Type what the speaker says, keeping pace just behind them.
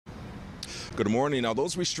Good morning. Now,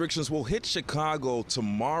 those restrictions will hit Chicago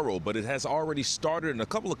tomorrow, but it has already started in a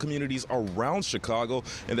couple of communities around Chicago,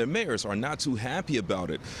 and their mayors are not too happy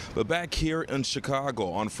about it. But back here in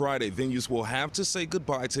Chicago on Friday, venues will have to say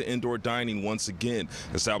goodbye to indoor dining once again.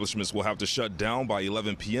 Establishments will have to shut down by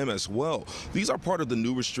 11 p.m. as well. These are part of the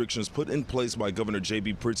new restrictions put in place by Governor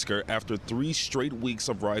J.B. Pritzker after 3 straight weeks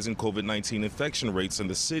of rising COVID-19 infection rates in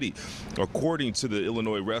the city. According to the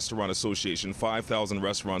Illinois Restaurant Association, 5,000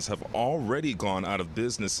 restaurants have already gone out of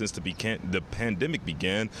business since the pandemic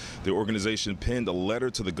began. The organization penned a letter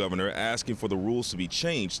to the governor asking for the rules to be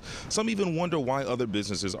changed. Some even wonder why other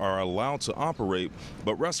businesses are allowed to operate,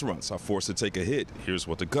 but restaurants are forced to take a hit. Here's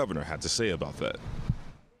what the governor had to say about that.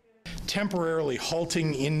 Temporarily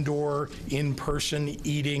halting indoor, in-person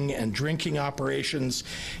eating and drinking operations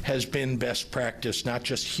has been best practice, not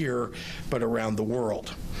just here, but around the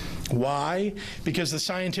world. Why? Because the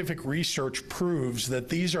scientific research proves that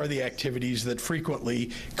these are the activities that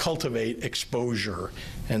frequently cultivate exposure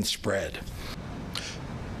and spread.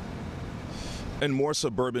 And more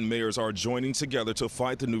suburban mayors are joining together to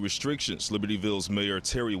fight the new restrictions. Libertyville's Mayor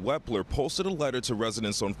Terry Wepler posted a letter to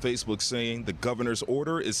residents on Facebook saying the governor's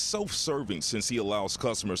order is self-serving since he allows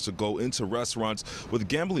customers to go into restaurants with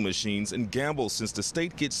gambling machines and gamble since the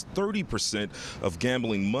state gets 30% of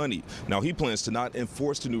gambling money. Now, he plans to not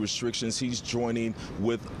enforce the new restrictions. He's joining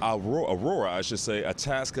with Aurora,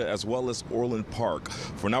 Itasca, as well as Orland Park.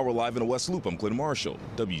 For now, we're live in the West Loop. I'm Glenn Marshall,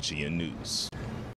 WGN News.